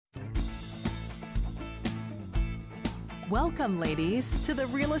Welcome, ladies, to the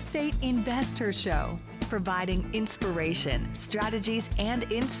Real Estate Investor Show, providing inspiration, strategies,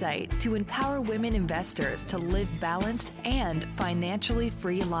 and insight to empower women investors to live balanced and financially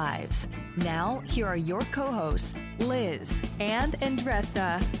free lives. Now, here are your co-hosts, Liz and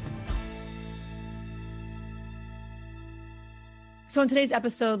Andressa. So in today's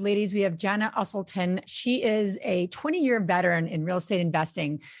episode, ladies, we have Jana Usselton. She is a 20-year veteran in real estate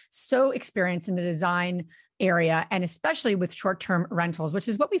investing, so experienced in the design area, and especially with short-term rentals, which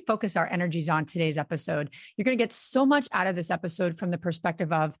is what we focus our energies on today's episode. You're going to get so much out of this episode from the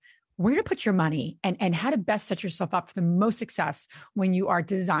perspective of where to put your money and how to best set yourself up for the most success when you are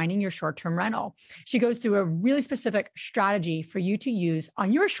designing your short-term rental. She goes through a really specific strategy for you to use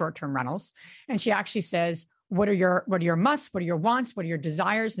on your short-term rentals. And she actually says, what are your musts? What are your wants? What are your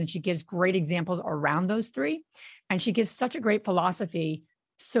desires? And then she gives great examples around those three. And she gives such a great philosophy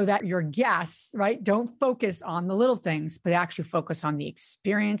so that your guests, right, don't focus on the little things, but actually focus on the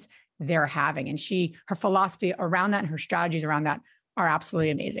experience they're having. And her philosophy around that and her strategies around that are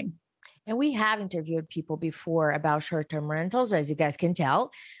absolutely amazing. And we have interviewed people before about short-term rentals, as you guys can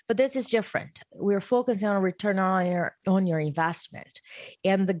tell, but this is different. We're focusing on return on your investment.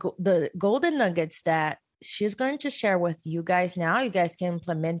 And the golden nuggets that she's going to share with you guys now, you guys can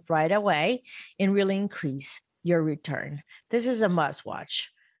implement right away and really increase your return. This is a must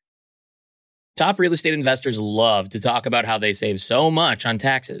watch. Top real estate investors love to talk about how they save so much on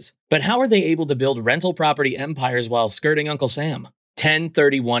taxes. But how are they able to build rental property empires while skirting Uncle Sam?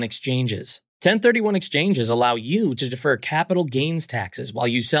 1031 exchanges. 1031 exchanges allow you to defer capital gains taxes while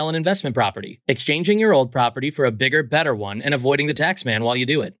you sell an investment property, exchanging your old property for a bigger, better one and avoiding the tax man while you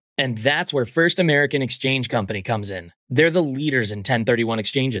do it. And that's where First American Exchange Company comes in. They're the leaders in 1031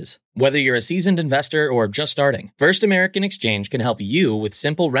 exchanges. Whether you're a seasoned investor or just starting, First American Exchange can help you with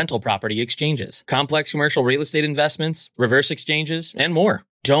simple rental property exchanges, complex commercial real estate investments, reverse exchanges, and more.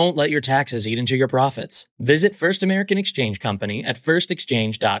 Don't let your taxes eat into your profits. Visit First American Exchange Company at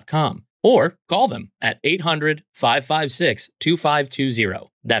firstexchange.com or call them at 800-556-2520.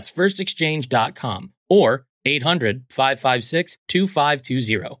 That's firstexchange.com or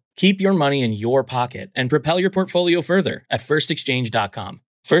 800-556-2520. Keep your money in your pocket and propel your portfolio further at firstexchange.com.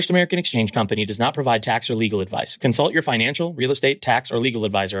 First American Exchange Company does not provide tax or legal advice. Consult your financial, real estate, tax, or legal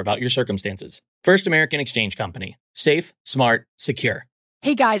advisor about your circumstances. First American Exchange Company. Safe, smart, secure.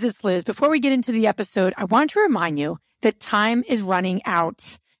 Hey guys, it's Liz. Before we get into the episode, I want to remind you that time is running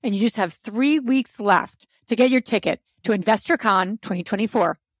out and you just have 3 weeks left to get your ticket to InvestorCon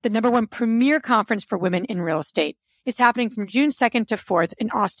 2024, the #1 premier conference for women in real estate. It's happening from June 2nd to 4th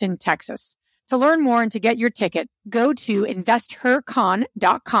in Austin, Texas. To learn more and to get your ticket, go to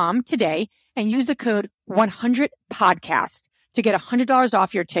investhercon.com today and use the code 100podcast to get $100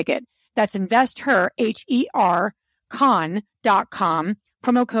 off your ticket. That's investher, HER.com,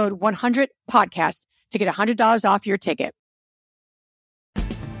 promo code 100podcast to get $100 off your ticket.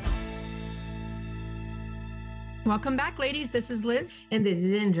 Welcome back, ladies. This is Liz. And this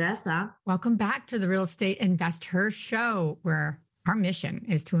is Andressa. Welcome back to the Real Estate Investor Show, where our mission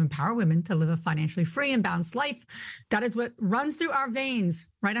is to empower women to live a financially free and balanced life. That is what runs through our veins,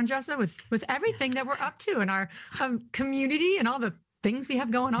 right, Andressa, with everything that we're up to in our community and all the things we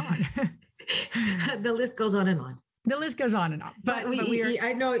have going on. The list goes on and on. The list goes on and on. But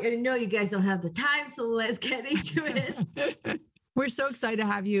I know you guys don't have the time, so let's get into it. We're so excited to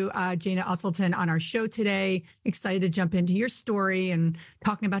have you, Jana Usselton, on our show today. Excited to jump into your story and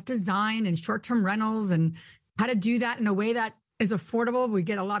talking about design and short-term rentals and how to do that in a way that is affordable. We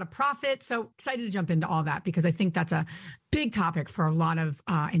get a lot of profit. So excited to jump into all that because I think that's a big topic for a lot of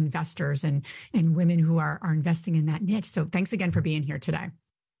investors and women who are investing in that niche. So thanks again for being here today.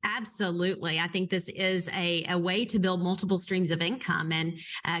 Absolutely. I think this is a way to build multiple streams of income and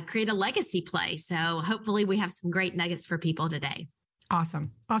create a legacy play. So hopefully we have some great nuggets for people today.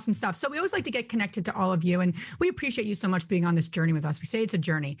 Awesome. Awesome stuff. So we always like to get connected to all of you, and we appreciate you so much being on this journey with us. We say it's a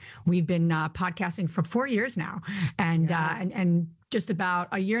journey. We've been podcasting for 4 years now and just about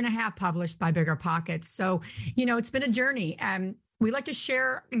a year and a half published by Bigger Pockets. So, it's been a journey, and we like to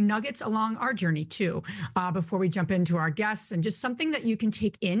share nuggets along our journey too, before we jump into our guests, and just something that you can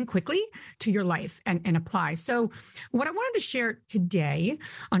take in quickly to your life and apply. So what I wanted to share today,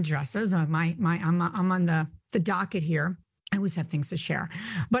 Andressa, is I'm on the docket here. I always have things to share,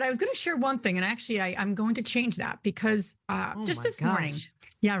 but I was going to share one thing, and actually I'm going to change that because this morning,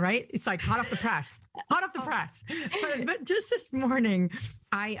 Yeah, right. It's like hot off the press, hot off the press. But just this morning,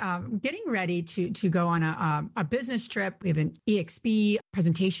 I getting ready to go on a business trip. We have an EXP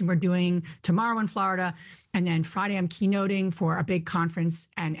presentation we're doing tomorrow in Florida, and then Friday I'm keynoting for a big conference,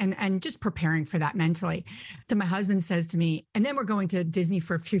 and just preparing for that mentally. Then my husband says to me, and then we're going to Disney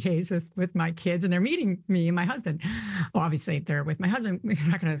for a few days with my kids, and they're meeting me and my husband. Well, obviously they're with my husband. They're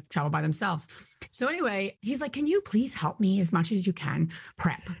not going to travel by themselves. So anyway, he's like, "Can you please help me as much as you can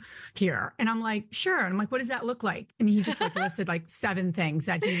prep here?" And I'm like, "Sure." And I'm like, "What does that look like?" And he just like listed like 7 things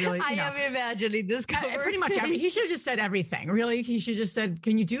that he really, I am imagining this conversation. Pretty much he should have just said everything. Really, he should just said,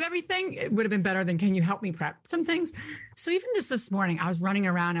 "Can you do everything?" It would have been better than, "Can you help me prep some things?" So even this morning, I was running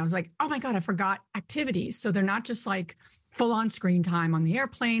around. I was like, "Oh my God, I forgot activities." So they're not just like full on screen time on the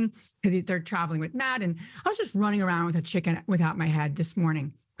airplane because they're traveling with Matt. And I was just running around with a chicken without my head this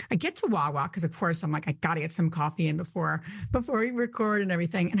morning. I get to Wawa because, of course, I'm like, I got to get some coffee in before we record and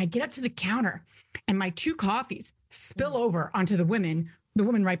everything. And I get up to the counter and my 2 coffees spill over onto the woman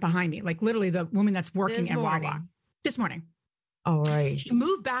right behind me, like literally the woman that's working at Wawa this morning. All right. She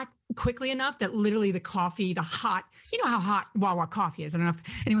moved back quickly enough that literally the coffee, the hot, you know how hot Wawa coffee is. I don't know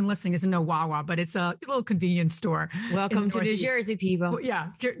if anyone listening doesn't know Wawa, but it's a little convenience store. Welcome to New Jersey, people. Well,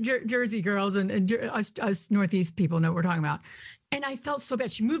 yeah, Jersey girls and us Northeast people know what we're talking about. And I felt so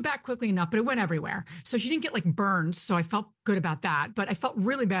bad. She moved back quickly enough, but it went everywhere. So she didn't get like burned. So I felt good about that. But I felt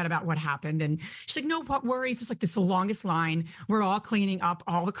really bad about what happened. And she's like, "No, what worries? It's like this is the longest line. We're all cleaning up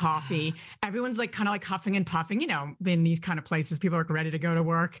all the coffee. Everyone's like kind of like huffing and puffing. You know, in these kind of places, people are ready to go to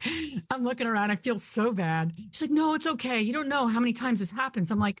work." I'm looking around. I feel so bad. She's like, "No, it's okay. You don't know how many times this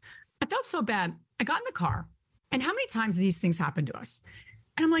happens." I'm like, I felt so bad. I got in the car. And how many times do these things happen to us?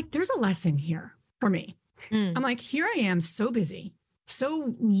 And I'm like, there's a lesson here for me. I'm like, here I am so busy, so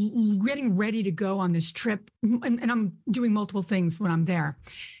getting ready to go on this trip. And I'm doing multiple things when I'm there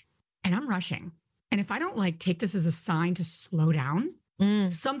and I'm rushing. And if I don't like take this as a sign to slow down,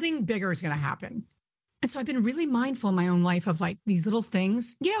 something bigger is going to happen. And so I've been really mindful in my own life of like these little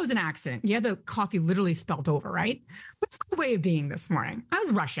things. Yeah, it was an accident. Yeah, the coffee literally spilled over, right? But it's my way of being this morning. I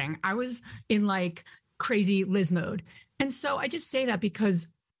was rushing. I was in like crazy Liz mode. And so I just say that because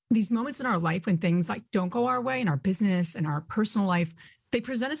these moments in our life when things like don't go our way in our business and our personal life, they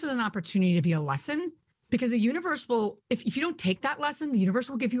present us with an opportunity to be a lesson, because the universe will, if you don't take that lesson, the universe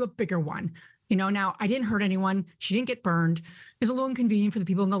will give you a bigger one. You know, now I didn't hurt anyone. She didn't get burned. It was a little inconvenient for the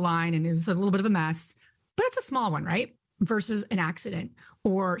people in the line and it was a little bit of a mess, but it's a small one, right? Versus an accident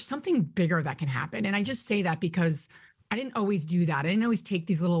or something bigger that can happen. And I just say that because I didn't always do that. I didn't always take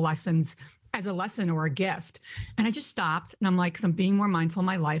these little lessons as a lesson or a gift. And I just stopped and I'm like, because I'm being more mindful in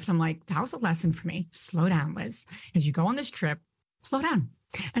my life. I'm like, that was a lesson for me. Slow down, Liz. As you go on this trip, slow down.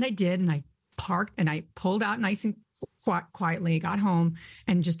 And I did. And I parked and I pulled out nice and quietly, got home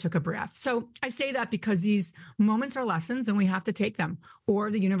and just took a breath. So I say that because these moments are lessons and we have to take them,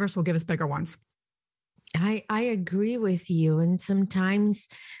 or the universe will give us bigger ones. I agree with you. And sometimes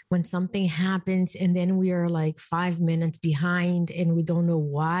when something happens and then we are like 5 minutes behind and we don't know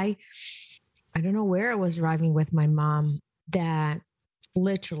why. I don't know where I was driving with my mom, that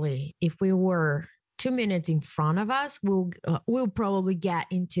literally if we were 2 minutes in front of us, we'll probably get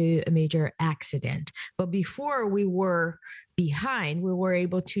into a major accident. But before we were behind, we were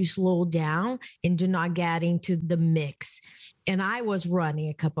able to slow down and do not get into the mix. And I was running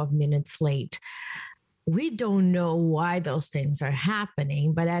a couple of minutes late. We don't know why those things are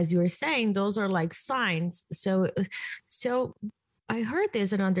happening, but as you were saying, those are like signs. So I heard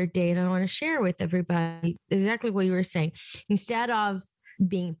this another day and I want to share with everybody exactly what you were saying. Instead of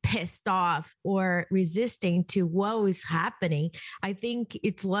being pissed off or resisting to what was happening, I think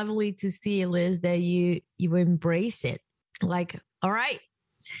it's lovely to see, Liz, that you embrace it. Like, all right,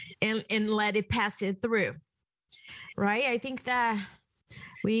 and let it pass it through. Right? I think that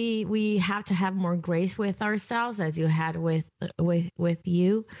we have to have more grace with ourselves, as you had with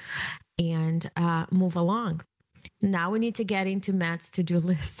you, and move along. Now we need to get into Matt's to-do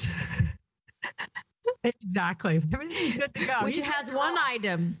list. Exactly. Everything's good to go. Which has one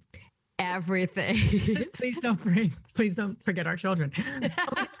item: everything. Please don't forget our children.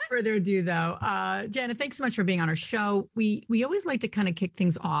 Without further ado, though, Janet, thanks so much for being on our show. We always like to kind of kick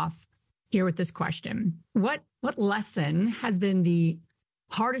things off here with this question: What lesson has been the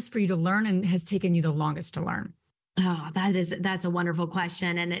hardest for you to learn and has taken you the longest to learn? Oh, that's a wonderful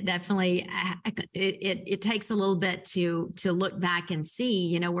question. And it definitely, it takes a little bit to look back and see,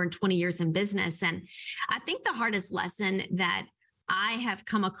 you know, we're 20 years in business. And I think the hardest lesson that I have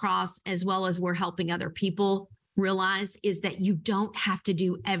come across, as well as we're helping other people realize is that you don't have to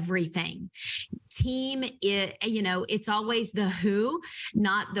do everything. Team, it's always the who,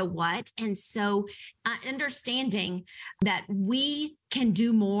 not the what. And so understanding that we can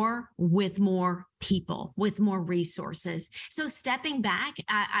do more with more people, with more resources. So stepping back,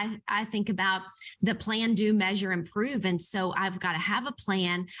 I think about the plan, do, measure, improve. And so I've got to have a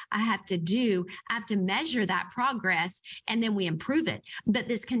plan. I have to measure that progress, and then we improve it. But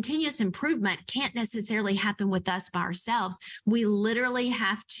this continuous improvement can't necessarily happen with us by ourselves. We literally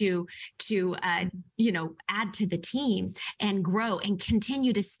have to add to the team and grow and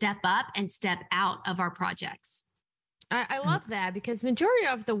continue to step up and step out of our projects. I love that, because majority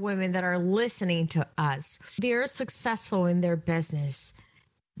of the women that are listening to us, they're successful in their business.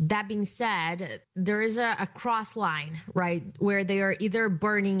 That being said, there is a cross line, right, where they are either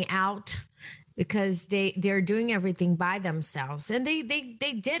burning out because they're doing everything by themselves, and they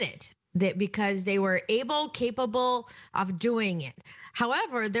did it because they were capable of doing it.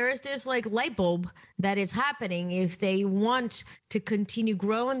 However, there is this like light bulb that is happening if they want to continue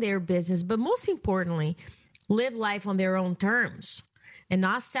growing their business, but most importantly, live life on their own terms and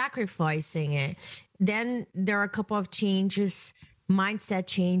not sacrificing it. Then there are a couple of changes, mindset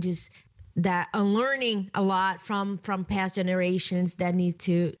changes, that unlearning a lot from past generations that need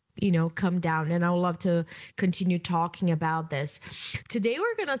to come down. And I would love to continue talking about this. Today,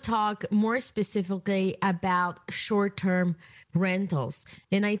 we're going to talk more specifically about short-term rentals.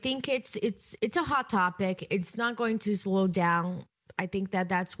 And I think it's a hot topic. It's not going to slow down. I think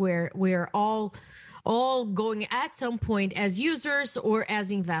that's where we're all going at some point as users or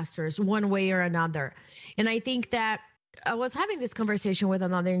as investors, one way or another. And I think that I was having this conversation with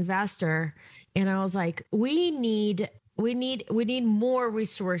another investor, and I was like, we need more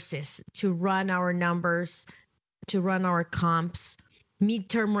resources to run our numbers, to run our comps.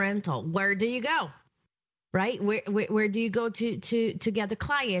 Midterm rental, where do you go? Right? Where do you go to get the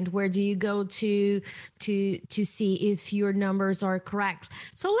client? Where do you go to see if your numbers are correct?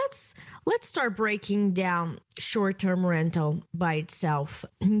 So let's start breaking down short-term rental by itself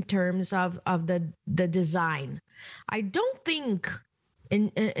in terms of the design. I don't think,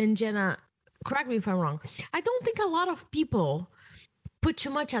 and Jenna, correct me if I'm wrong, I don't think a lot of people put too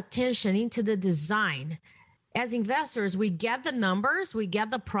much attention into the design. As investors, we get the numbers, we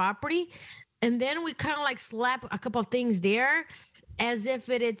get the property, and then we kind of like slap a couple of things there as if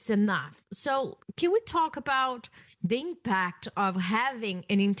it's enough. So can we talk about the impact of having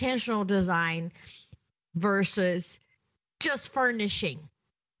an intentional design versus just furnishing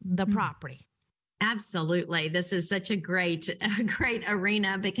the property? Absolutely. This is such a great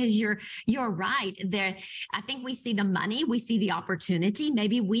arena, because you're right there. I think we see the money, we see the opportunity.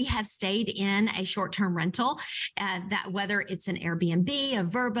 Maybe we have stayed in a short-term rental, that whether it's an Airbnb, a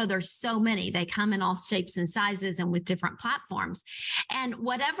Vrbo, there's so many, they come in all shapes and sizes and with different platforms. And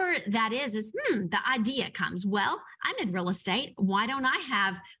whatever that is the idea comes, well, I'm in real estate. Why don't I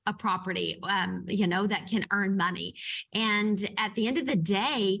have a property, that can earn money? And at the end of the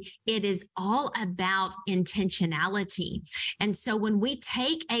day, it is all about intentionality. And so when we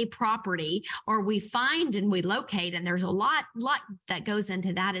take a property, or we find and we locate, and there's a lot that goes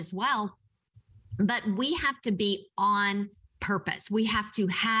into that as well, but we have to be on purpose. We have to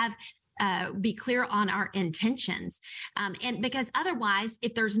be clear on our intentions. And because otherwise,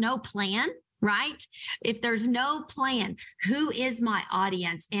 if there's no plan, right? If there's no plan, who is my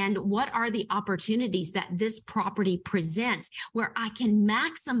audience, and what are the opportunities that this property presents where I can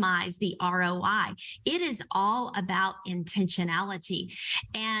maximize the ROI? It is all about intentionality.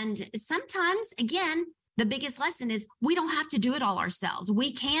 And sometimes, again, the biggest lesson is we don't have to do it all ourselves.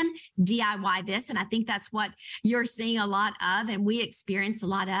 We can DIY this. And I think that's what you're seeing a lot of, and we experience a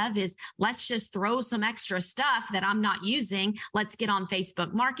lot of, is let's just throw some extra stuff that I'm not using. Let's get on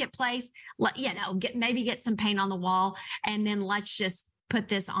Facebook Marketplace, get some paint on the wall, and then let's just put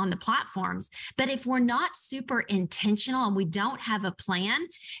this on the platforms. But if we're not super intentional and we don't have a plan,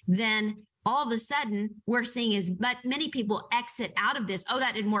 then all of a sudden we're seeing many people exit out of this. Oh,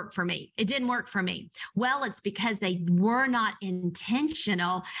 that didn't work for me. It didn't work for me. Well, it's because they were not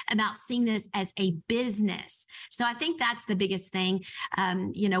intentional about seeing this as a business. So I think that's the biggest thing.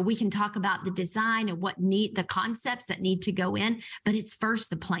 We can talk about the design and the concepts that need to go in, but it's first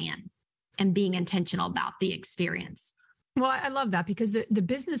the plan and being intentional about the experience. Well, I love that, because the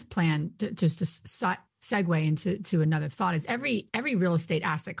business plan, just to segue into another thought, is every real estate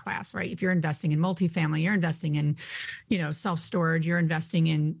asset class, right? If you're investing in multifamily, you're investing in, self-storage, you're investing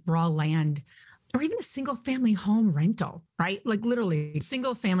in raw land, or even a single family home rental, right? Like literally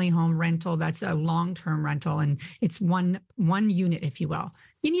single family home rental, that's a long-term rental, and it's one unit, if you will.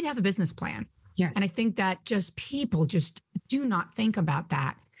 You need to have a business plan. Yes. And I think that just people just do not think about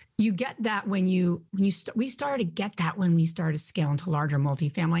that. You get that when we started to get that when we started to scale into larger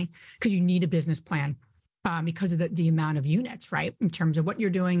multifamily, because you need a business plan. Because of the amount of units, right? In terms of what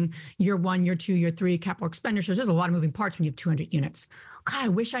you're doing, year 1, year 2, year 3, capital expenditures. There's a lot of moving parts when you have 200 units. God, I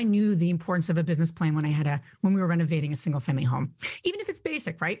wish I knew the importance of a business plan when we were renovating a single family home, even if it's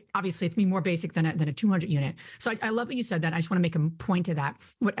basic, right? Obviously, it's more basic than a 200 unit. So I love what you said that. I just want to make a point of that.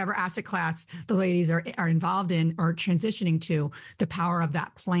 Whatever asset class the ladies are involved in or transitioning to, the power of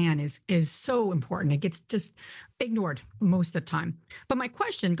that plan is so important. It gets just ignored most of the time. But my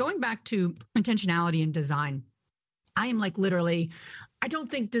question, going back to intentionality and design, I am like literally, I don't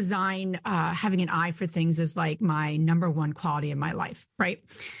think design, having an eye for things is like my number one quality in my life, right?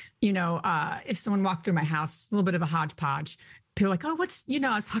 If someone walked through my house, a little bit of a hodgepodge, people are like, oh,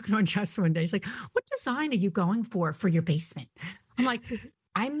 I was talking to Jess one day. She's like, what design are you going for your basement? I'm like,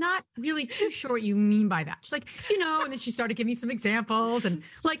 I'm not really too sure what you mean by that. She's like, and then she started giving me some examples. And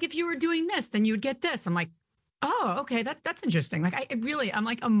like, if you were doing this, then you would get this. I'm like, oh, okay. That's interesting. Like I'm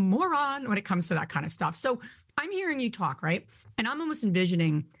like a moron when it comes to that kind of stuff. So I'm hearing you talk, right? And I'm almost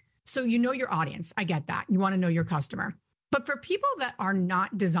envisioning, so your audience, I get that. You want to know your customer. But for people that are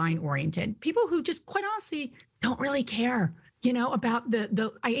not design oriented, people who just quite honestly don't really care, about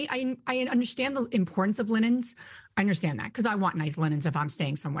I understand the importance of linens. I understand that because I want nice linens if I'm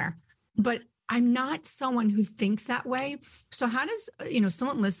staying somewhere. But I'm not someone who thinks that way. So how does,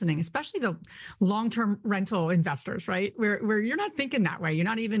 someone listening, especially the long-term rental investors, right? Where you're not thinking that way. You're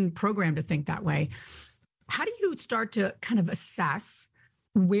not even programmed to think that way. How do you start to kind of assess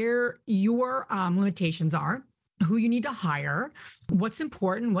where your limitations are, who you need to hire, what's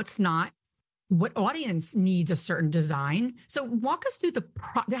important, what's not, what audience needs a certain design? So walk us through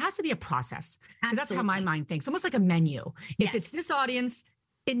there has to be a process, because that's how my mind thinks, almost like a menu. If it's this audience,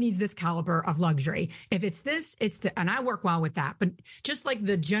 it needs this caliber of luxury. If it's this, and I work well with that. But just like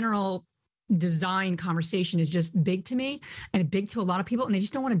the general design conversation is just big to me and big to a lot of people, and they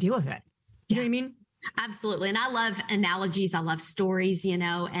just don't want to deal with it. You know what I mean? Absolutely. And I love analogies. I love stories,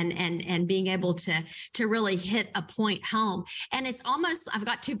 and being able to really hit a point home. And it's almost, I've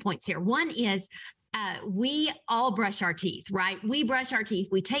got 2 points here. One is, we all brush our teeth, right? We brush our teeth.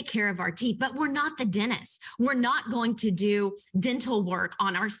 We take care of our teeth, but we're not the dentist. We're not going to do dental work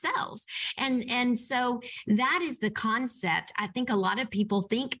on ourselves. And so that is the concept. I think a lot of people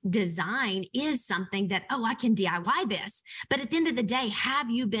think design is something that, oh, I can DIY this. But at the end of the day, have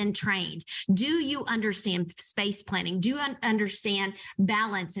you been trained? Do you understand space planning? Do you understand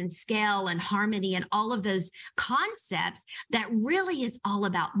balance and scale and harmony and all of those concepts that really is all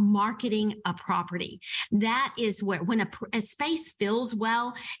about marketing a property? That is where, when a space feels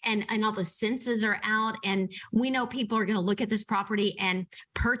well and all the senses are out, and we know people are going to look at this property and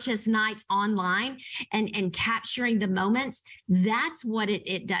purchase nights online and capturing the moments, that's what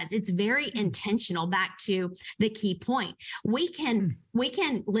it does. It's very intentional. Back to the key point. We can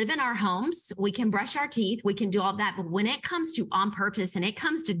live in our homes, we can brush our teeth, we can do all that. But when it comes to on purpose and it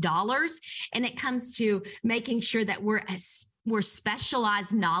comes to dollars and it comes to making sure that we're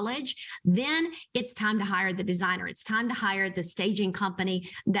specialized knowledge, then it's time to hire the designer. It's time to hire the staging company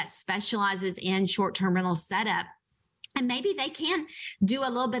that specializes in short-term rental setup. And maybe they can do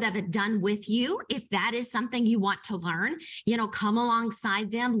a little bit of it done with you. If that is something you want to learn, come alongside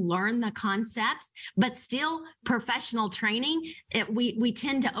them, learn the concepts, but still professional training. We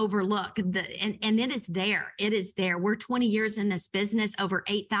tend to overlook and it is there. It is there. We're 20 years in this business, over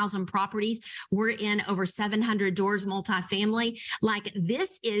 8,000 properties. We're in over 700 doors, multifamily. Like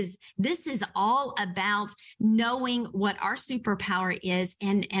this is all about knowing what our superpower is.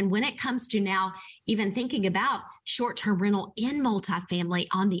 And when it comes to now even thinking about short-term rental in multifamily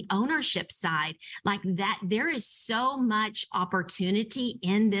on the ownership side, like that, there is so much opportunity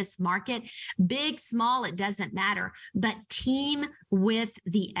in this market, big, small, it doesn't matter, but team with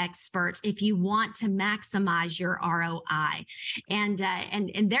the experts if you want to maximize your ROI. And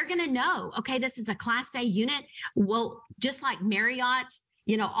they're going to know, okay, this is a Class A unit. Well, just like Marriott,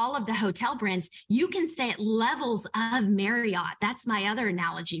 all of the hotel brands, you can stay at levels of Marriott. That's my other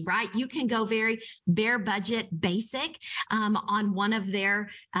analogy, right? You can go very bare budget, basic on one of their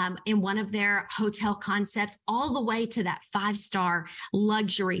hotel concepts, all the way to that 5-star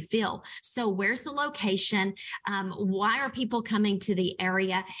luxury feel. So where's the location? Why are people coming to the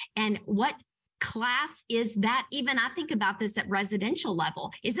area? And what class is that? Even I think about this at residential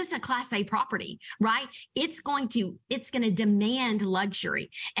level. Is this a Class A property, right? It's going to demand luxury.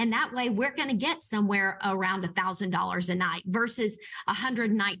 And that way we're going to get somewhere around $1,000 a night versus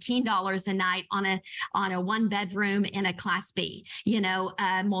 $119 a night on a one bedroom in a Class B,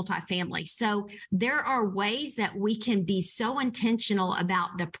 multifamily. So there are ways that we can be so intentional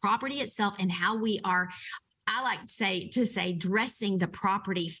about the property itself and how we are, I like to say dressing the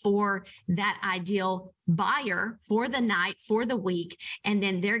property for that ideal buyer for the night, for the week. And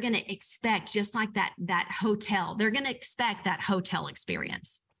then they're going to expect, just like that hotel, they're going to expect that hotel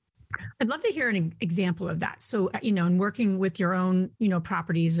experience. I'd love to hear an example of that. So, in working with your own,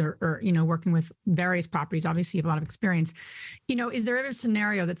 properties or working with various properties, obviously you have a lot of experience, is there ever a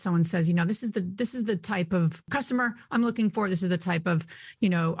scenario that someone says, this is the type of customer I'm looking for. This is the type of,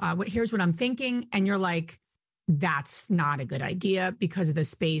 here's what I'm thinking. And you're like, that's not a good idea because of the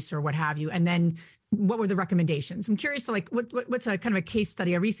space or what have you. And then what were the recommendations? I'm curious to what's a kind of a case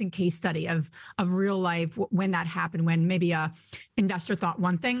study, a recent case study of real life when that happened, when maybe a investor thought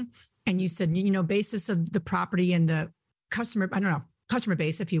one thing and you said, basis of the property and the customer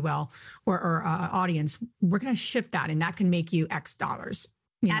base, if you will, or audience, we're going to shift that and that can make you X dollars.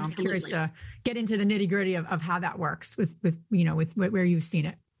 I'm curious to get into the nitty gritty of how that works with where you've seen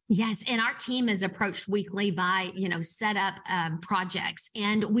it. Yes. And our team is approached weekly by, set up projects.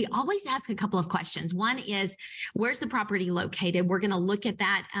 And we always ask a couple of questions. One is, where's the property located? We're going to look at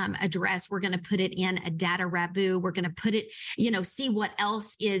that address. We're going to put it in a data Rabu. We're going to put it, see what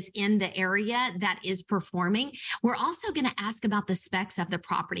else is in the area that is performing. We're also going to ask about the specs of the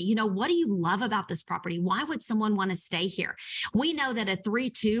property. What do you love about this property? Why would someone want to stay here? We know that at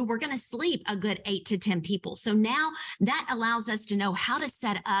 3-2, we're going to sleep a good 8 to 10 people. So now that allows us to know how to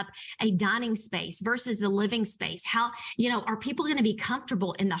set up a dining space versus the living space. How, are people going to be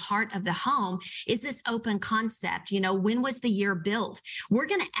comfortable in the heart of the home? Is this open concept? When was the year built? We're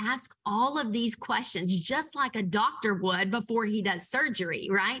going to ask all of these questions, just like a doctor would before he does surgery,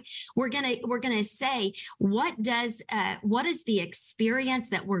 right? We're going to say, what is the experience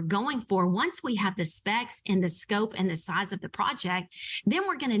that we're going for? Once we have the specs and the scope and the size of the project, then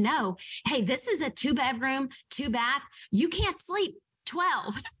we're going to know, hey, this is a 2-bedroom, 2-bath. You can't sleep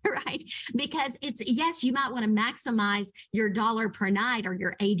 12, right? Because yes, you might want to maximize your dollar per night or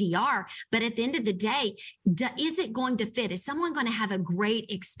your ADR, but at the end of the day, is it going to fit? Is someone going to have a great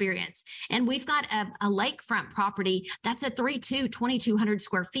experience? And we've got a lakefront property that's a 3-2, 2,200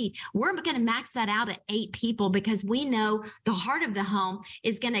 square feet. We're going to max that out at 8 people because we know the heart of the home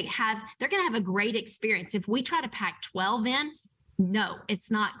is they're going to have a great experience. If we try to pack 12 in, no,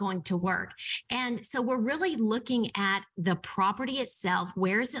 it's not going to work. And so we're really looking at the property itself.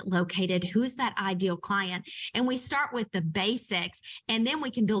 Where is it located? Who's that ideal client? And we start with the basics and then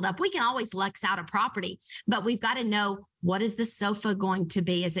we can build up. We can always lux out a property, but we've got to know, what is the sofa going to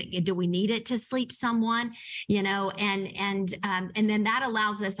be? Do we need it to sleep someone? And then that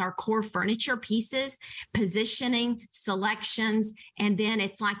allows us our core furniture pieces, positioning, selections, and then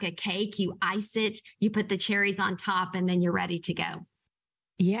it's like a cake. You ice it, you put the cherries on top, and then you're ready to go.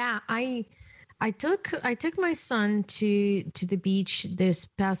 Yeah, I took my son to the beach this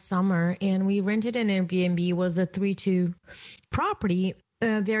past summer, and we rented an Airbnb. It was a 3-2 property.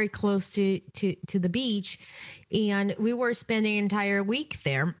 Very close to the beach, and we were spending an entire week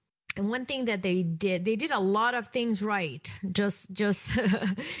there. And one thing that they did a lot of things right, just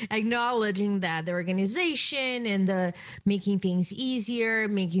acknowledging that the organization and the making things easier,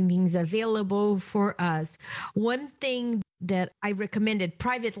 making things available for us. One thing that I recommended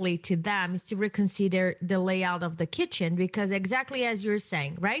privately to them is to reconsider the layout of the kitchen, because exactly as you're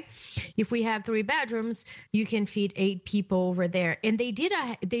saying, right? If we have 3 bedrooms, you can feed 8 people over there. And they did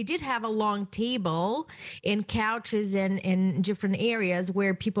have a long table and couches and different areas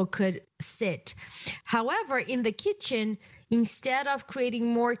where people could sit. However, in the kitchen, instead of creating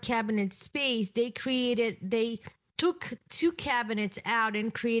more cabinet space, they took 2 cabinets out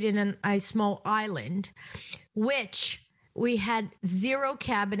and created a small island, which we had 0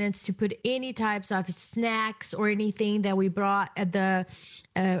 cabinets to put any types of snacks or anything that we brought at the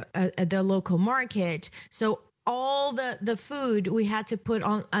local market. So all the food we had to put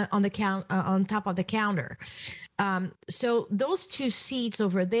on top of the counter. So those 2 seats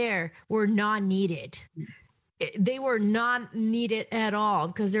over there were not needed. They were not needed at all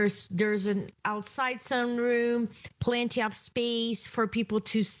because there's an outside sunroom, plenty of space for people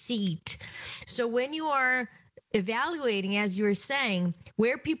to seat. So when you are evaluating, as you were saying,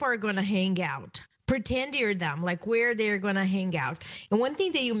 where people are going to hang out, pretend you're them, like where they're going to hang out. And one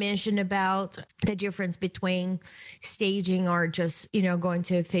thing that you mentioned about the difference between staging or just, going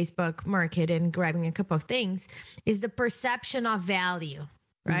to Facebook Market and grabbing a couple of things is the perception of value.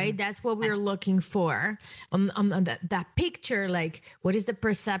 Right. That's what we're looking for on that picture. Like, what is the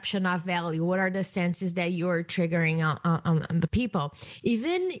perception of value? What are the senses that you're triggering on the people?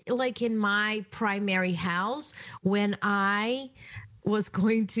 Even like in my primary house, when I was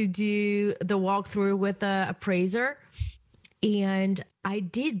going to do the walkthrough with the appraiser and I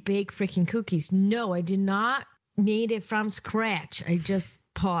did bake freaking cookies. No, I did not made it from scratch. I just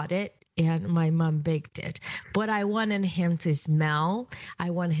bought it. And my mom baked it. But I wanted him to smell.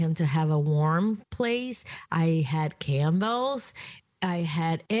 I want him to have a warm place. I had candles. I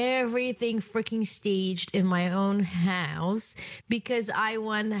had everything freaking staged in my own house because I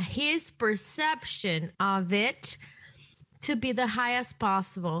want his perception of it to be the highest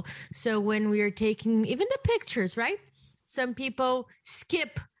possible. So when we are taking even the pictures, right? Some people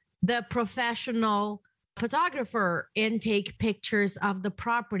skip the professional photographer and take pictures of the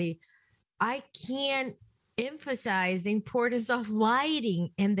property. I can't emphasize the importance of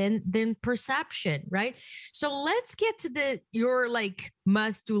lighting and then perception, right? So let's get to your like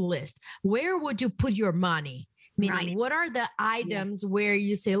must-do list. Where would you put your money? Meaning, what are the items where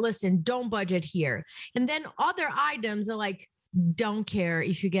you say, listen, don't budget here? And then other items are like, don't care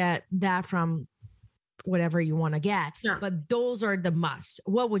if you get that from whatever you want to get. Sure. But those are the must.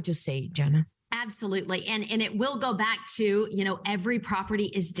 What would you say, Jenna? Absolutely. And it will go back to, every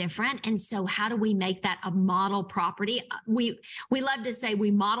property is different. And so how do we make that a model property? We love to say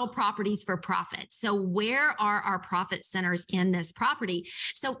we model properties for profit. So where are our profit centers in this property?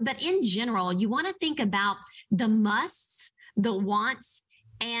 So, but in general, you want to think about the musts, the wants,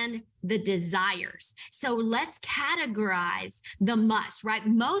 and the desires. So let's categorize the must, right?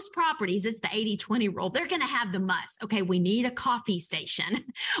 Most properties, it's the 80-20 rule. They're going to have the must. Okay, we need a coffee station.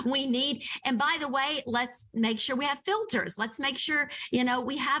 And by the way, let's make sure we have filters. Let's make sure,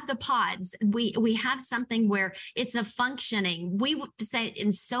 we have the pods. We have something where it's a functioning. We would say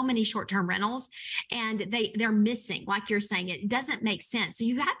in so many short-term rentals and they're missing, like you're saying, it doesn't make sense. So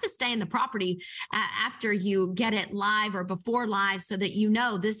you have to stay in the property after you get it live or before live so that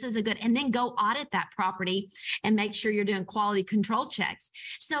this is a good, and then go audit that property and make sure you're doing quality control checks.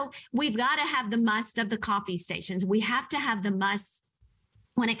 So we've got to have the must of the coffee stations. We have to have the must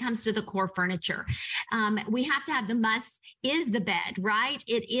when it comes to the core furniture. We have to have the must is the bed, right?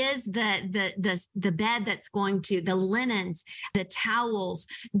 It is the bed that's going to, the linens, the towels,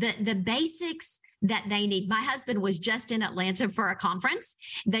 the basics that they need. My husband was just in Atlanta for a conference.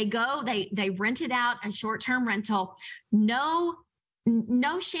 They rented out a short-term rental, no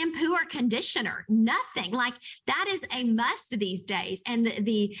shampoo or conditioner, nothing. Like that is a must these days. And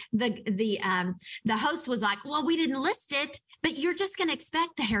the host was like, well, we didn't list it, but you're just going to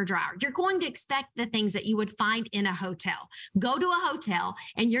expect the hairdryer. You're going to expect the things that you would find in a hotel. Go to a hotel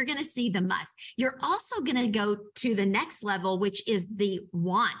and you're going to see the must. You're also going to go to the next level, which is the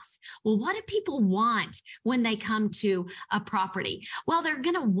wants. Well, what do people want when they come to a property? Well, they're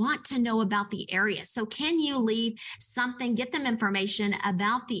going to want to know about the area. So can you leave something, get them information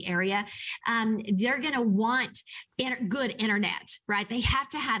about the area? They're going to want good internet, right?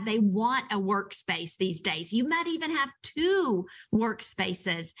 They want a workspace these days. You might even have 2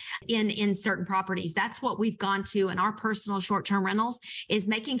 workspaces in certain properties. That's what we've gone to in our personal short-term rentals, is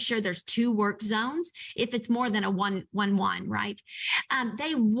making sure there's 2 work zones. If it's more than a one, right?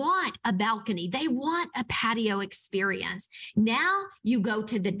 They want a balcony. They want a patio experience. Now you go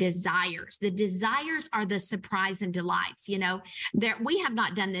to the desires. The desires are the surprise and delights. We have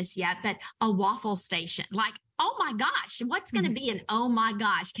not done this yet, but a waffle station, like, oh my gosh, what's going to be an, oh my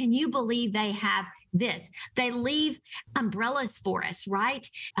gosh, can you believe they have this? They leave umbrellas for us, right?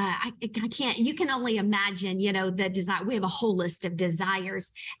 I can't, you can only imagine, the desire. We have a whole list of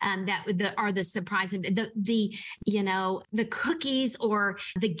desires that are the surprise, the cookies or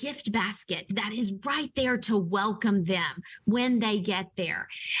the gift basket that is right there to welcome them when they get there.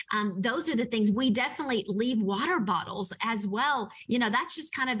 Those are the things. We definitely leave water bottles as well. That's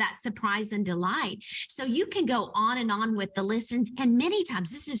just kind of that surprise and delight. So you can go on and on with the listens. And many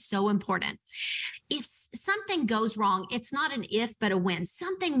times, this is so important. If something goes wrong, it's not an if, but a when.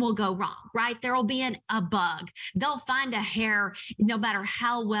 Something will go wrong, right? There will be a bug. They'll find a hair, no matter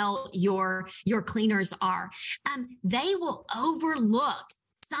how well your cleaners are. They will overlook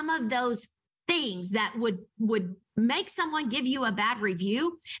some of those things that would make someone give you a bad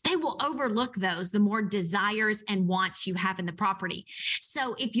review. They will overlook those, the more desires and wants you have in the property.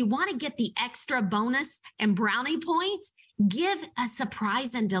 So if you want to get the extra bonus and brownie points, give a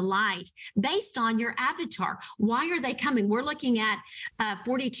surprise and delight based on your avatar. Why are they coming? We're looking at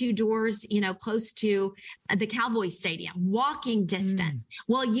 42 doors, close to the Cowboys Stadium, walking distance.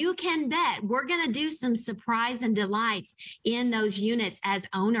 Well, you can bet we're going to do some surprise and delights in those units as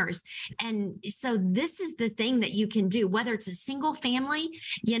owners. And so this is the thing that you can do, whether it's a single family,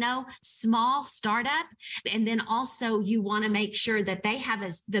 small startup, and then also you want to make sure that they have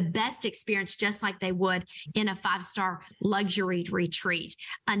the best experience, just like they would in a 5-star luxury retreat.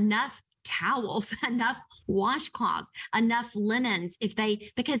 Enough towels, enough washcloths, enough linens,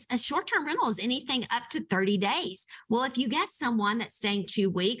 because a short-term rental is anything up to 30 days. Well, if you get someone that's staying 2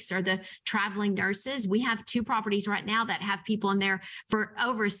 weeks, or the traveling nurses, we have 2 properties right now that have people in there for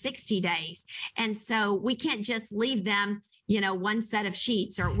over 60 days. And so we can't just leave them, one set of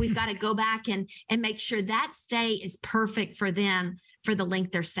sheets, or we've got to go back and make sure that stay is perfect for them for the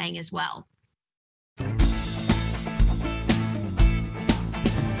length they're staying as well.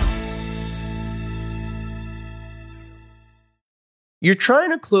 You're trying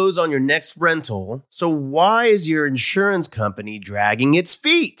to close on your next rental, so why is your insurance company dragging its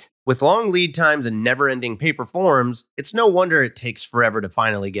feet? With long lead times and never-ending paper forms, it's no wonder it takes forever to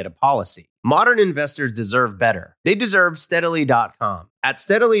finally get a policy. Modern investors deserve better. They deserve Steadily.com. At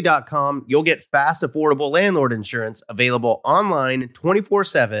Steadily.com, you'll get fast, affordable landlord insurance available online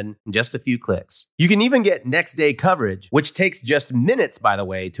 24/7 in just a few clicks. You can even get next-day coverage, which takes just minutes, by the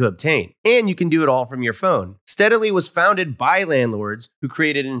way, to obtain. And you can do it all from your phone. Steadily was founded by landlords who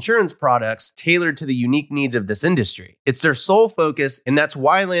created insurance products tailored to the unique needs of this industry. It's their sole focus, and that's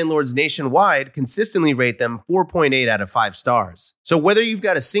why landlords nationwide consistently rate them 4.8 out of 5 stars. So whether you've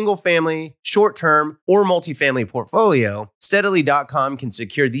got a single-family, short-term, or multifamily portfolio, Steadily.com can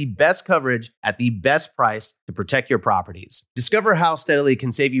secure the best coverage at the best price to protect your properties. Discover how Steadily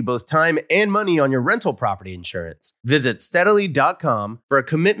can save you both time and money on your rental property insurance. Visit Steadily.com for a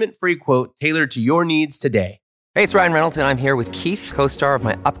commitment-free quote tailored to your needs today. Hey, it's Ryan Reynolds, and I'm here with Keith, co-star of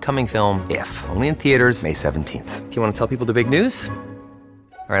my upcoming film, If, only in theaters May 17th. Do you want to tell people the big news?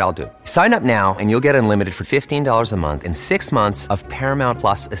 All right, I'll do it. Sign up now and you'll get unlimited for $15 a month and 6 months of Paramount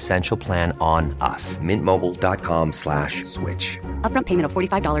Plus Essential Plan on us. MintMobile.com/switch. Upfront payment of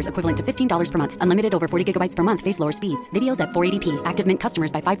 $45 equivalent to $15 per month. Unlimited over 40 gigabytes per month. Face lower speeds. Videos at 480p. Active Mint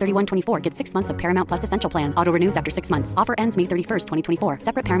customers by 531.24 get 6 months of Paramount Plus Essential Plan. Auto renews after 6 months. Offer ends May 31st, 2024.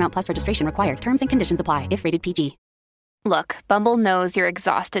 Separate Paramount Plus registration required. Terms and conditions apply if rated PG. Look, Bumble knows you're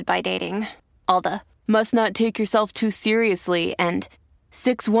exhausted by dating. All the must not take yourself too seriously and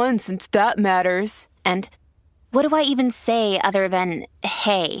 6'1" since that matters. And what do I even say other than,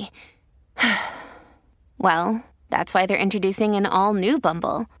 hey? Well, that's why they're introducing an all-new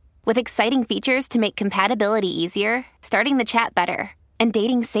Bumble, with exciting features to make compatibility easier, starting the chat better, and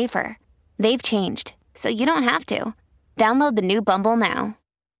dating safer. They've changed, so you don't have to. Download the new Bumble now.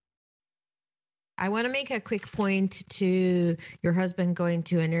 I want to make a quick point to your husband going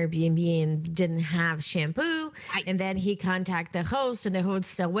to an Airbnb and didn't have shampoo. Right. And then he contacted the host and the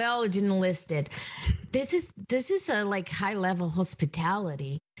host said, well, it didn't list it. This is a like high level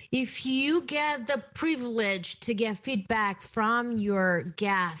hospitality. If you get the privilege to get feedback from your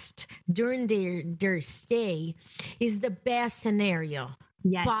guest during their stay, is the best scenario.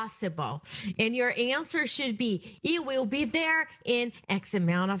 Yes. Possible. And your answer should be, it will be there in X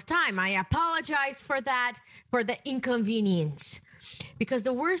amount of time. I apologize for that, for the inconvenience. Because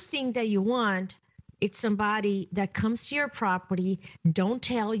the worst thing that you want, it's somebody that comes to your property, don't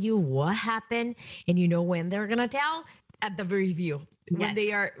tell you what happened, and you know when they're going to tell? At the review. Yes. When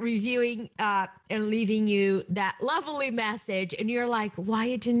they are reviewing and leaving you that lovely message, and you're like, why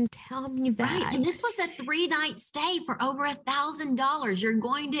you didn't tell me that? Right. And this was a 3-night stay for over $1,000. You're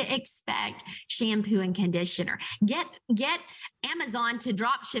going to expect shampoo and conditioner. Get Amazon to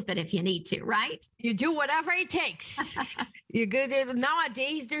drop ship it if you need to, right? You do whatever it takes. You go to,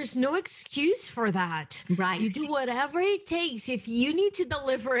 nowadays, there's no excuse for that. Right. You do whatever it takes. If you need to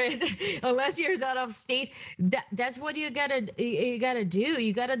deliver it, unless you're out of state, that's what you gotta do.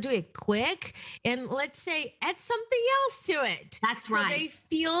 You gotta do it quick, and let's say add something else to it. That's right. So they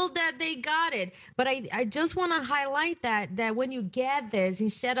feel that they got it. But I just want to highlight that when you get this,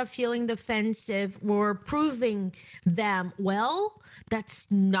 instead of feeling defensive or proving them, well, that's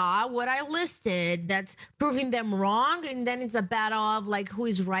not what I listed. That's proving them wrong. And then it's a battle of like, who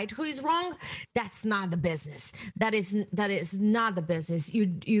is right, who is wrong. That's not the business. That is not the business.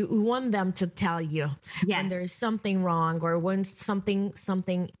 You want them to tell you when there's something wrong, or when something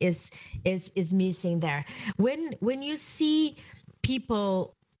is missing there. When you see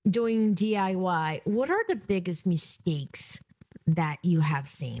people doing DIY, what are the biggest mistakes that you have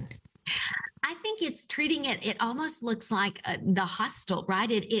seen? I think think it's treating it almost looks like the hostel, right?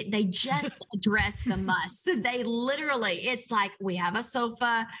 They just address the must. They literally, it's like, we have a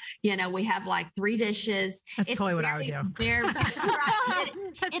sofa, we have like 3 dishes. That's totally what I would do.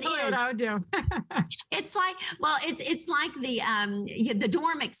 That's totally what I would do. It's like, well, it's like the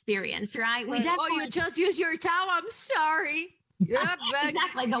dorm experience, right? We definitely, you just use your towel. I'm sorry. Yeah,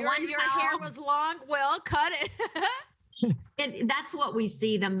 exactly. Your hair was long. Well, cut it. That's what we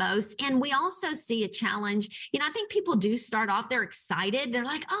see the most. And we also see a challenge. I think people do start off, they're excited. They're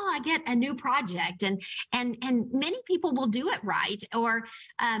like, oh, I get a new project. And many people will do it right.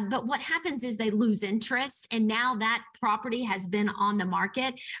 But what happens is they lose interest. And now that property has been on the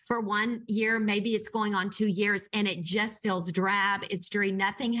market for 1 year, maybe it's going on 2 years, and it just feels drab. It's dreary.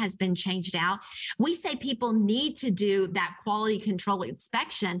 Nothing has been changed out. We say people need to do that quality control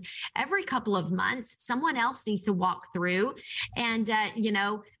inspection every couple of months. Someone else needs to walk through and,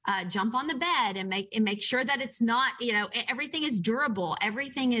 jump on the bed and make sure that it's not, everything is durable.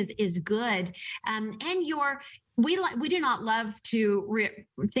 Everything is good. We do not love to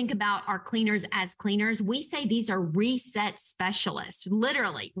think about our cleaners as cleaners. We say these are reset specialists,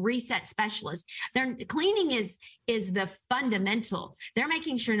 literally reset specialists. Their cleaning is the fundamental. They're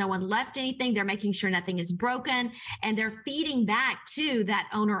making sure no one left anything. They're making sure nothing is broken, and they're feeding back to that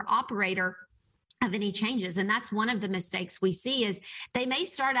owner operator of any changes. And that's one of the mistakes we see is they may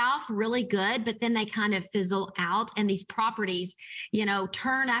start off really good, but then they kind of fizzle out. And these properties,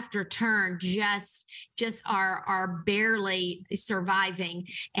 turn after turn, just are barely surviving.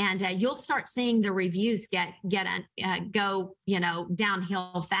 And you'll start seeing the reviews go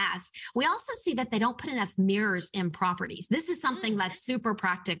downhill fast. We also see that they don't put enough mirrors in properties. This is something that's super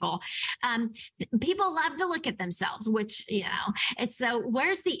practical. People love to look at themselves, which, it's so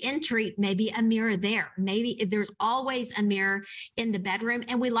where's the entry? Maybe a mirror there. Maybe there's always a mirror in the bedroom.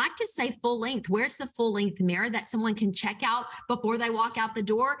 And we like to say full length. Where's the full length mirror that someone can check out before they walk out the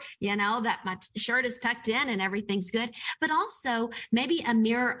door? That my shirt is tucked in and everything's good. But also maybe a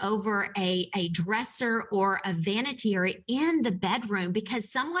mirror over a dresser or a vanity area in the bedroom,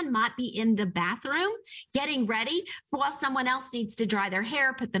 because someone might be in the bathroom getting ready while someone else needs to dry their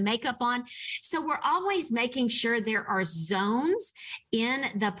hair, put the makeup on. So we're always making sure there are zones in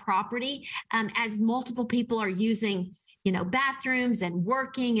the property as multiple people are using bathrooms and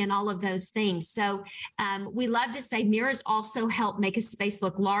working and all of those things. So we love to say mirrors also help make a space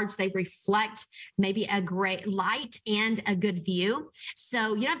look large. They reflect maybe a great light and a good view.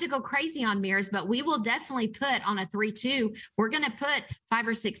 So you don't have to go crazy on mirrors, but we will definitely put on a 3-2, we're going to put 5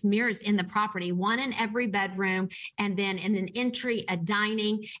 or 6 mirrors in the property, 1 in every bedroom, and then in an entry, a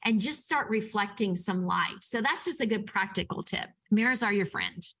dining, and just start reflecting some light. So that's just a good practical tip. Mirrors are your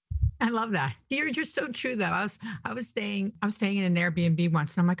friend. I love that. You're so true though. I was staying in an Airbnb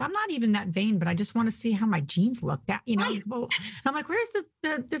once, and I'm like, I'm not even that vain, but I just want to see how my jeans look. Right. Well, I'm like, where's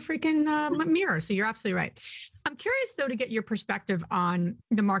the freaking mirror? So you're absolutely right. I'm curious though to get your perspective on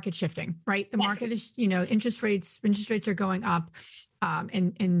the market shifting. Right, the market is interest rates are going up,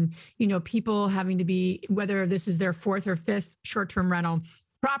 and people having to be, whether this is their 4th or 5th short-term rental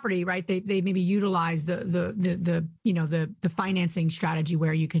property, right? They maybe utilize the financing strategy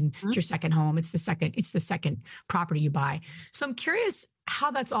where you can, it's your second home. It's the second property you buy. So I'm curious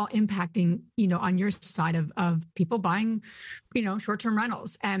how that's all impacting, on your side of people buying, short-term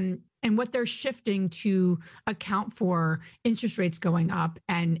rentals and what they're shifting to account for interest rates going up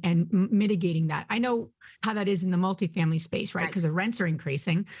and mitigating that. I know how that is in the multifamily space, right? Because the rents are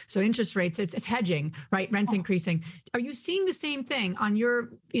increasing. So interest rates, it's hedging, right? Rents increasing. Are you seeing the same thing on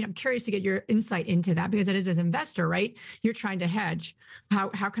your, I'm curious to get your insight into that, because it is as an investor, right? You're trying to hedge. How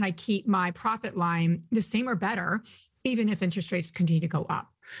can I keep my profit line the same or better, even if interest rates continue to go up?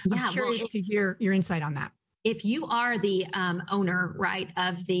 I'm curious to hear your insight on that. If you are the owner, right,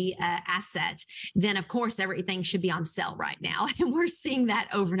 of the asset, then of course everything should be on sale right now. And we're seeing that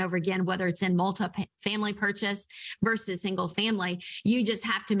over and over again, whether it's in multi-family purchase versus single family. You just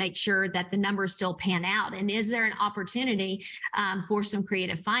have to make sure that the numbers still pan out. And is there an opportunity for some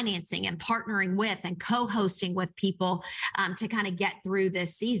creative financing and partnering with and co-hosting with people to kind of get through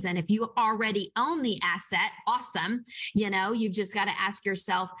this season? If you already own the asset, awesome. You've just got to ask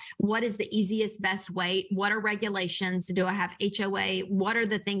yourself, what is the easiest, best way? What are regulations? Do I have HOA? What are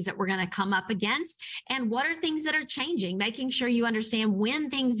the things that we're going to come up against? And what are things that are changing? Making sure you understand when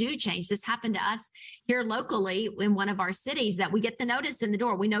things do change. This happened to us here locally in one of our cities, that we get the notice in the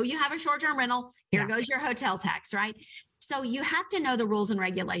door. We know you have a short-term rental. Here goes your hotel tax, right? So you have to know the rules and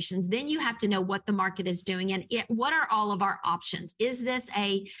regulations. Then you have to know what the market is doing and what are all of our options. Is this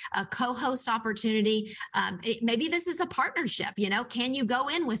a co-host opportunity? Maybe this is a partnership. Can you go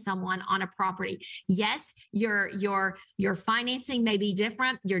in with someone on a property? Yes, your financing may be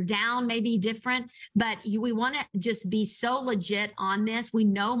different. Your down may be different, but we want to just be so legit on this. We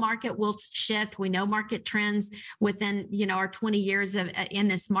know market will shift. We know market trends within our 20 years of in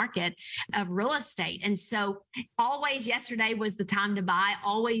this market of real estate. And so always yesterday was the time to buy.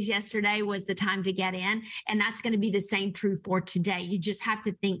 Always yesterday was the time to get in. And that's going to be the same true for today. You just have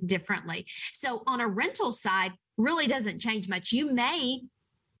to think differently. So on a rental side, really doesn't change much. You may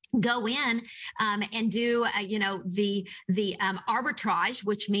go in and do the arbitrage,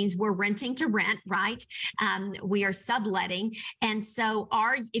 which means we're renting to rent, right? We are subletting, and so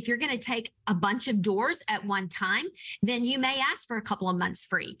if you're going to take a bunch of doors at one time, then you may ask for a couple of months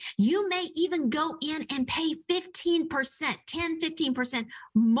free. You may even go in and pay 15%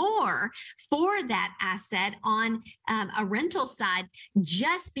 more for that asset on a rental side,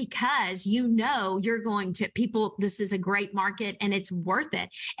 just because you're going to this is a great market and it's worth it.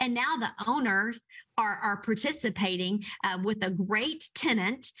 And now the owners are participating with a great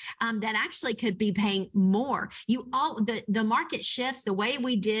tenant that actually could be paying more. The market shifts. The way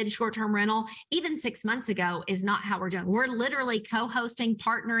we did short-term rental even 6 months ago is not how we're doing. We're literally co-hosting,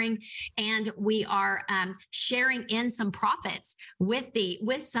 partnering, and we are sharing in some profits with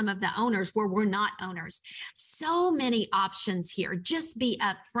some of the owners where we're not owners. So many options here. Just be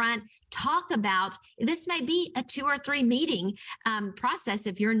upfront. Talk about this. May be a 2 or 3 meeting process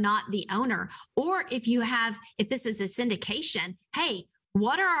if you're not the owner, or if this is a syndication. Hey,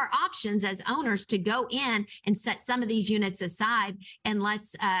 what are our options as owners to go in and set some of these units aside? And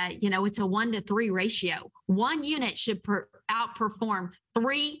let's, it's a 1-to-3 ratio. 1 unit should outperform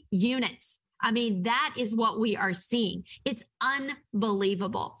 3 units. I mean, that is what we are seeing. It's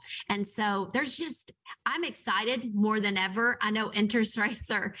unbelievable. And so I'm excited more than ever. I know interest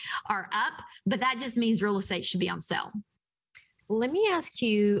rates are up, but that just means real estate should be on sale. Let me ask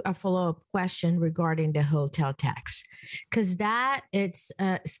you a follow-up question regarding the hotel tax, because it's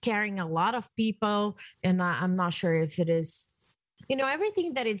scaring a lot of people. And I'm not sure if it is,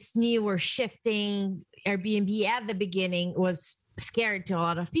 everything that it's new or shifting. Airbnb at the beginning was scary to a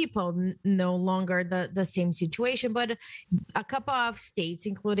lot of people, no longer the same situation, but a couple of states,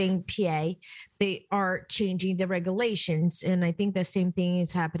 including PA, they are changing the regulations. And I think the same thing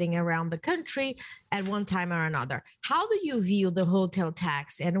is happening around the country at one time or another. How do you view the hotel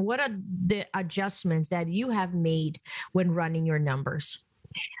tax, and what are the adjustments that you have made when running your numbers?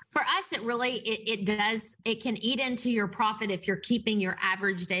 For us, it can eat into your profit if you're keeping your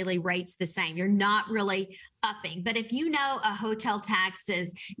average daily rates the same. You're not really upping. But if a hotel tax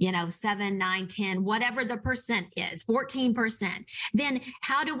is, 7, 9, 10, whatever the percent is, 14%, then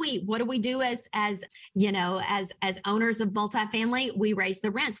what do we do as owners of multifamily? We raise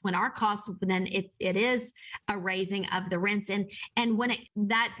the rents. When our costs, then it is a raising of the rents. And when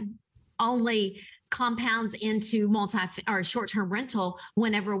that only compounds into short-term rental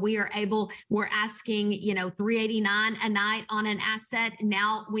whenever we're asking, $389 a night on an asset.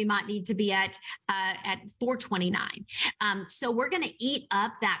 Now we might need to be at $429. So we're going to eat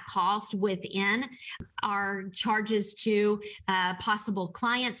up that cost within our charges to possible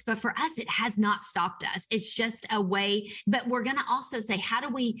clients. But for us, it has not stopped us. It's just a way, but we're going to also say, how do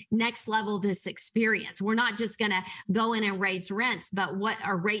we next level this experience? We're not just going to go in and raise rents, but what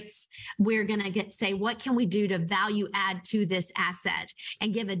are rates we're going to say, what can we do to value add to this asset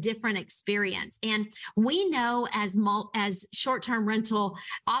and give a different experience? And we know as short-term rental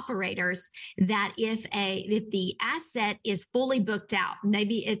operators that if the asset is fully booked out,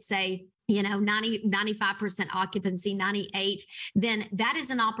 maybe it's a 95% occupancy, 98, then that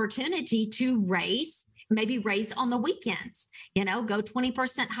is an opportunity to raise on the weekends, go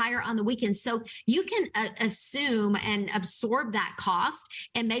 20% higher on the weekends. So you can assume and absorb that cost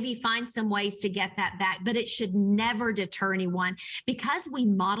and maybe find some ways to get that back, but it should never deter anyone, because we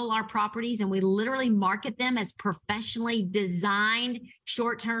model our properties and we literally market them as professionally designed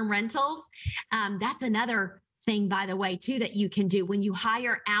short-term rentals. That's another thing, by the way, too, that you can do when you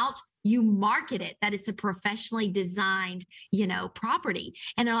hire out. You market it that it's a professionally designed, property.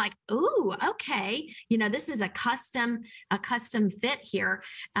 And they're like, oh, okay. This is a custom fit here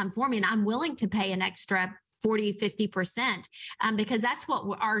for me. And I'm willing to pay an extra 40, 50% because that's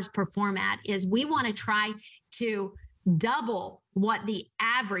what ours perform at. Is we want to try to double what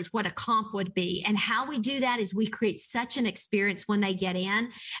a comp would be. And how we do that is we create such an experience when they get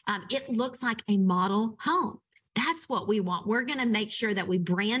in. It looks like a model home. That's what we want. We're going to make sure that we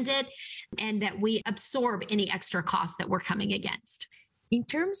brand it and that we absorb any extra costs that we're coming against. In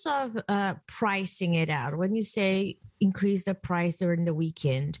terms of pricing it out, when you say increase the price during the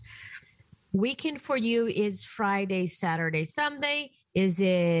weekend for you is Friday, Saturday, Sunday? Is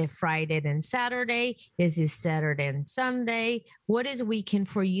it Friday and Saturday? Is it Saturday and Sunday? What is weekend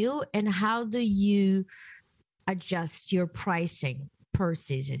for you? And how do you adjust your pricing per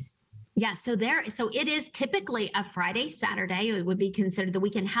season? Yeah, so it is typically a Friday, Saturday. It would be considered the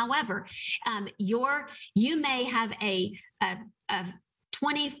weekend. However, you may have a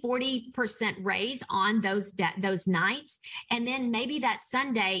 20-40% raise on those nights. And then maybe that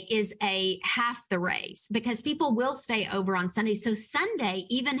Sunday is a half the raise because people will stay over on Sunday. So Sunday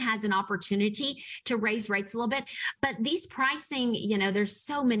even has an opportunity to raise rates a little bit. But these pricing, there's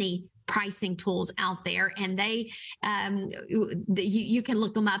so many pricing tools out there, and you can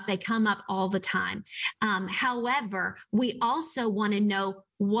look them up. They come up all the time. However, we also want to know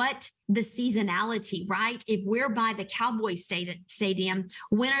what the seasonality, right? If we're by the Cowboy Stadium,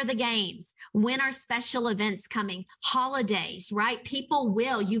 when are the games? When are special events coming? Holidays, right?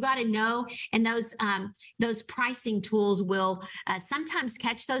 You got to know, and those pricing tools will sometimes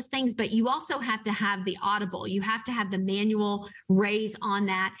catch those things, but you also have to have the audible. You have to have the manual raise on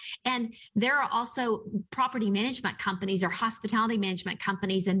that. And there are also property management companies or hospitality management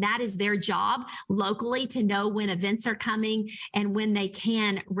companies, and that is their job locally to know when events are coming and when they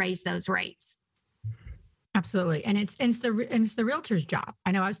can raise those rates. Absolutely. And it's the realtor's job.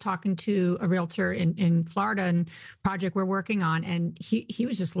 I know I was talking to a realtor in Florida and project we're working on, and he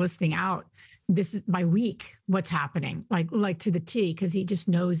was just listing out this is by week what's happening, like to the T, because he just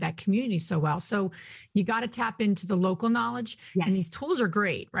knows that community so well. So you got to tap into the local knowledge. Yes. And these tools are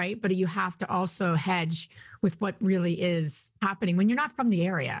great, right? But you have to also hedge with what really is happening when you're not from the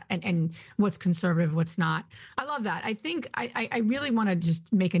area and what's conservative, what's not. I love that. I think I really want to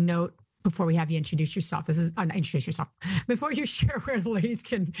just make a note before we have you introduce yourself. Introduce yourself. Before you share where the ladies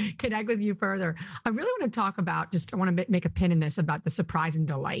can connect with you further, I really want to talk about, I want to make a pin in this about the surprise and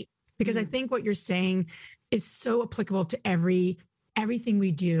delight, because I think what you're saying is so applicable to everything we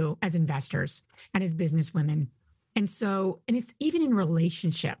do as investors and as business women. And it's even in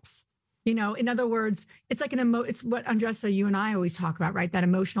relationships. In other words, it's like it's what Andressa, you and I always talk about, right? That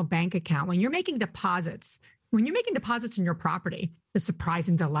emotional bank account. When you're making deposits in your property, the surprise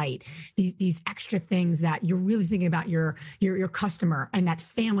and delight, these extra things that you're really thinking about your customer and that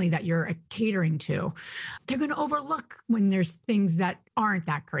family that you're catering to, they're going to overlook when there's things that aren't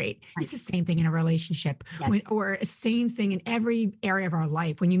that great. Right. It's the same thing in a relationship, yes. Or same thing in every area of our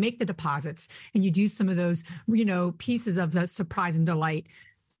life. When you make the deposits and you do some of those, pieces of the surprise and delight,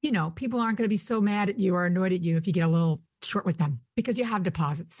 people aren't going to be so mad at you or annoyed at you if you get a little short with them because you have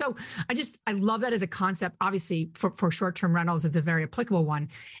deposits. So I love that as a concept. Obviously for short-term rentals, it's a very applicable one.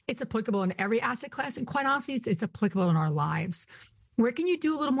 It's applicable in every asset class. And quite honestly, it's applicable in our lives. Where can you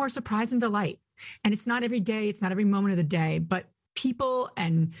do a little more surprise and delight? And it's not every day, it's not every moment of the day, but people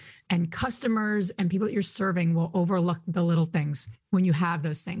and customers and people that you're serving will overlook the little things when you have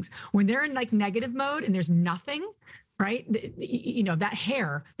those things. When they're in negative mode and there's nothing, right?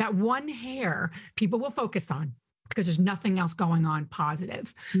 That one hair people will focus on, because there's nothing else going on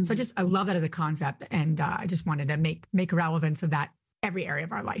positive. Mm-hmm. So I love that as a concept. And I just wanted to make relevance of that every area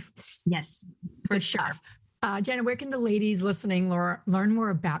of our life. Yes, for sure. Jenna, where can the ladies listening learn more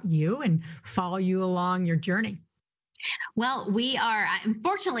about you and follow you along your journey? Well, we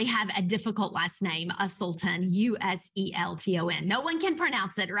unfortunately have a difficult last name, Usselton, Uselton. No one can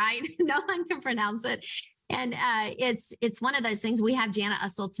pronounce it, right? No one can pronounce it. And it's one of those things. We have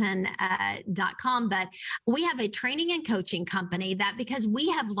JannaUsselton.com, but we have a training and coaching company that, because we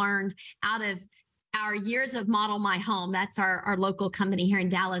have learned out of our years of Model My Home, that's our local company here in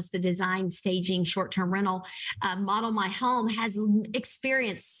Dallas, the design, staging, short-term rental. Model My Home has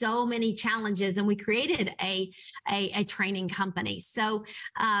experienced so many challenges, and we created a training company. So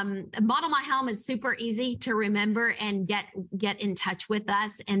Model My Home is super easy to remember and get in touch with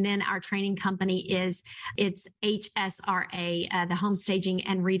us. And then our training company it's HSRA, the Home Staging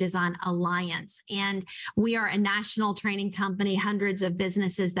and Redesign Alliance. And we are a national training company, hundreds of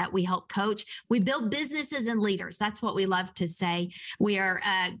businesses that we help coach. We build businesses and leaders. That's what we love to say. We are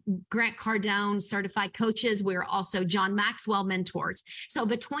Grant Cardone certified coaches. We're also John Maxwell mentors. So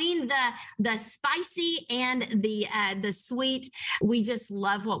between the spicy and the sweet, we just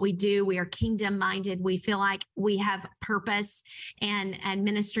love what we do. We are kingdom minded. We feel like we have purpose and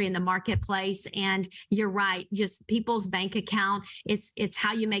ministry in the marketplace. And you're right, just people's bank account. It's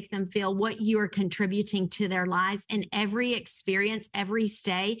how you make them feel, what you are contributing to their lives. And every experience, every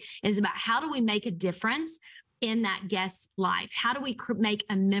stay is about how do we make a difference in that guest's life? How do we make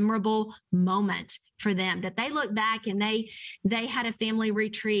a memorable moment for them that they look back and they had a family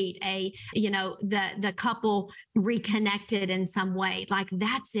retreat, the couple reconnected in some way? Like,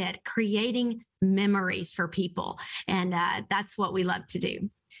 that's it, creating memories for people. And that's what we love to do.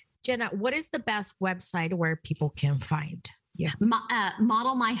 Jenna, what is the best website where people can find you?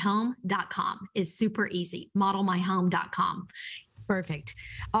 Modelmyhome.com is super easy. Modelmyhome.com. Perfect.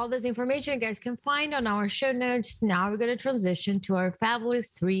 All this information you guys can find on our show notes. Now we're going to transition to our fabulous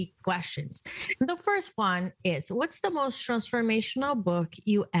 3 questions. The first one is, what's the most transformational book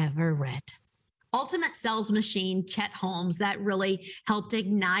you ever read? Ultimate Sales Machine, Chet Holmes. That really helped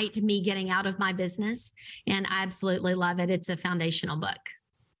ignite me getting out of my business. And I absolutely love it. It's a foundational book.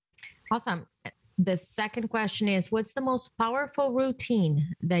 Awesome. The second question is, what's the most powerful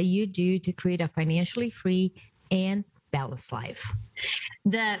routine that you do to create a financially free and balanced life?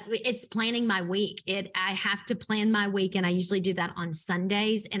 It's planning my week. I have to plan my week, and I usually do that on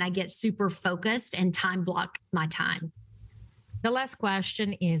Sundays, and I get super focused and time block my time. The last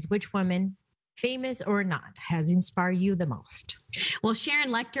question is, which woman, famous or not, has inspired you the most? Well, Sharon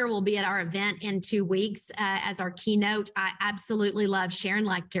Lechter will be at our event in 2 weeks as our keynote. I absolutely love Sharon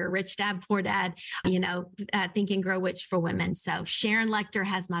Lechter, Rich Dad, Poor Dad, Think and Grow Rich for Women. So Sharon Lechter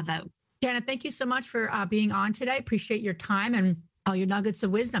has my vote. Jenna, thank you so much for being on today. Appreciate your time and all your nuggets of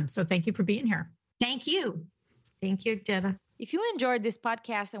wisdom. So thank you for being here. Thank you. Thank you, Jenna. If you enjoyed this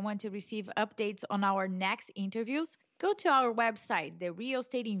podcast and want to receive updates on our next interviews, go to our website,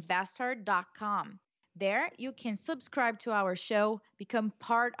 therealestateinvestor.com. There, you can subscribe to our show, become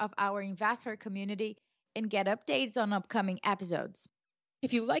part of our investor community, and get updates on upcoming episodes.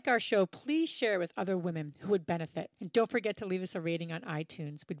 If you like our show, please share it with other women who would benefit. And don't forget to leave us a rating on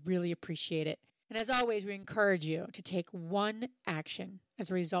iTunes. We'd really appreciate it. And as always, we encourage you to take one action as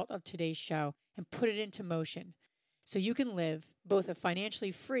a result of today's show and put it into motion so you can live both a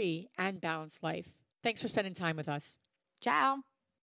financially free and balanced life. Thanks for spending time with us. Ciao.